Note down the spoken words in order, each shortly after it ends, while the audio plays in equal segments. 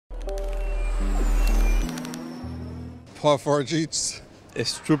Porforgiets.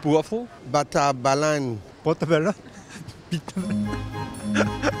 Stroopwafel. Batabalan. Portabella.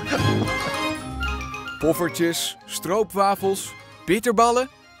 Poffertjes, stroopwafels, bitterballen.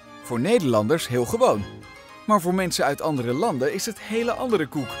 Voor Nederlanders heel gewoon. Maar voor mensen uit andere landen is het hele andere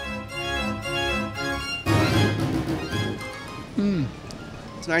koek.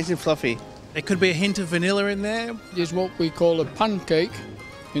 It's nice and fluffy. There could be a hint of vanilla in there. Is what we call a pancake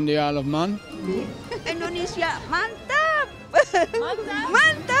in the Isle of Man. Indonesia, mantap!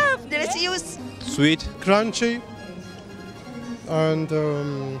 Mantap! Delicious. Sweet. Crunchy. And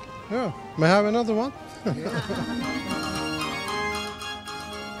yeah, may I have another one?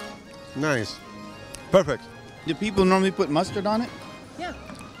 Nice. Perfect. Do people normally put mustard on it? Yeah.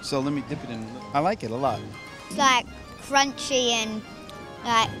 So let me dip it in. I like it a lot. It's like crunchy and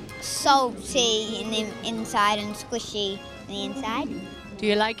like salty in the inside and squishy in the inside. Do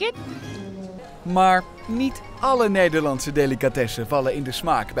you like it? Maar niet alle Nederlandse delicatessen vallen in de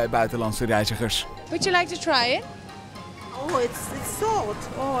smaak bij buitenlandse reizigers. Would you like to try it? Oh, it's salt.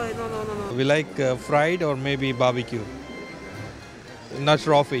 Oh, no. We like fried or maybe barbecue. Not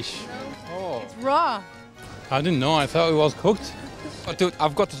raw fish. Oh. It's raw. I didn't know. I thought it was cooked. Oh, dude,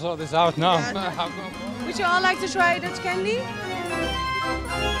 I've got to sort this out now. Would you all like to try Dutch candy?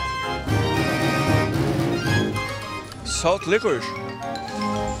 Salt licorice.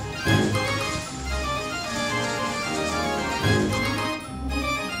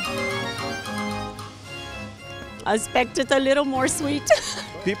 I expected a little more sweet.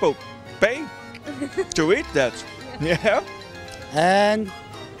 People pay to eat that. Yeah. And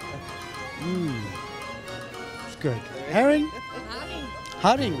it's good. Herring?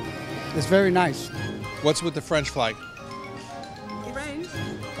 Herring. It's very nice. What's with the French flag? French.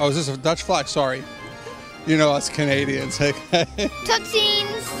 Oh, is this a Dutch flag? Sorry. You know us Canadians. Tot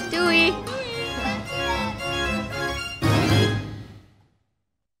ziens. Doei.